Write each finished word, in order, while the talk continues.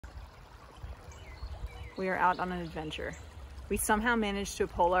we are out on an adventure. We somehow managed to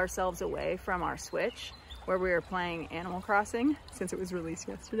pull ourselves away from our Switch where we were playing Animal Crossing since it was released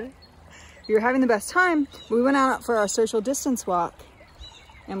yesterday. We were having the best time. We went out for our social distance walk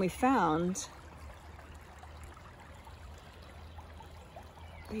and we found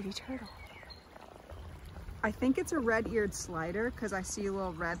baby turtle. I think it's a red-eared slider because I see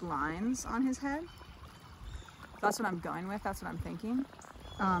little red lines on his head. That's what I'm going with, that's what I'm thinking.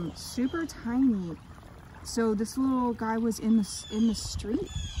 Super tiny. So this little guy was in the street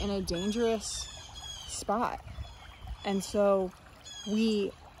in a dangerous spot. And so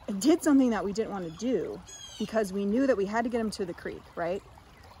we did something that we didn't want to do because we knew that we had to get him to the creek, right?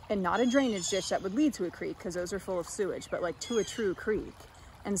 And not a drainage ditch that would lead to a creek because those are full of sewage, but like to a true creek.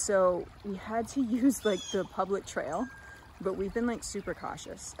 And so we had to use like the public trail, but we've been like super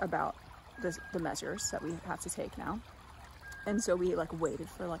cautious about the measures that we have to take now. And so we like waited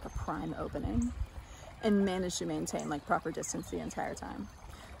for like a prime opening and managed to maintain like proper distance the entire time.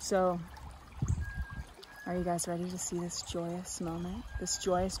 So are you guys ready to see this joyous moment? This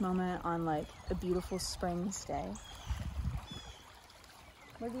joyous moment on like a beautiful spring's day?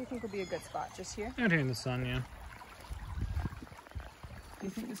 Where do you think would be a good spot? Just here? Out here in the sun, yeah. Do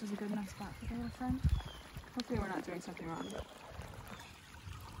you think this is a good enough spot for the little friend? Hopefully we're not doing something wrong.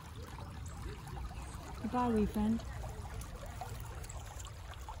 Goodbye, wee friend.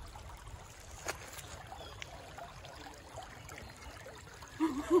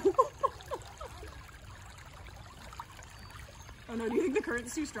 Oh no, do you think the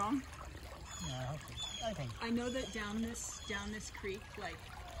current's too strong? Yeah, I think. I know that down this creek, like,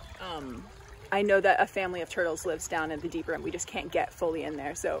 I know that a family of turtles lives down in the deeper end. We just can't get fully in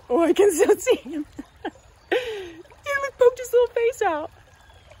there, so, oh, I can still see him. He like poked his little face out.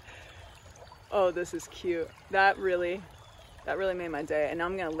 Oh, this is cute. That really made my day. And now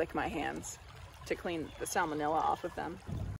I'm gonna lick my hands to clean the salmonella off of them.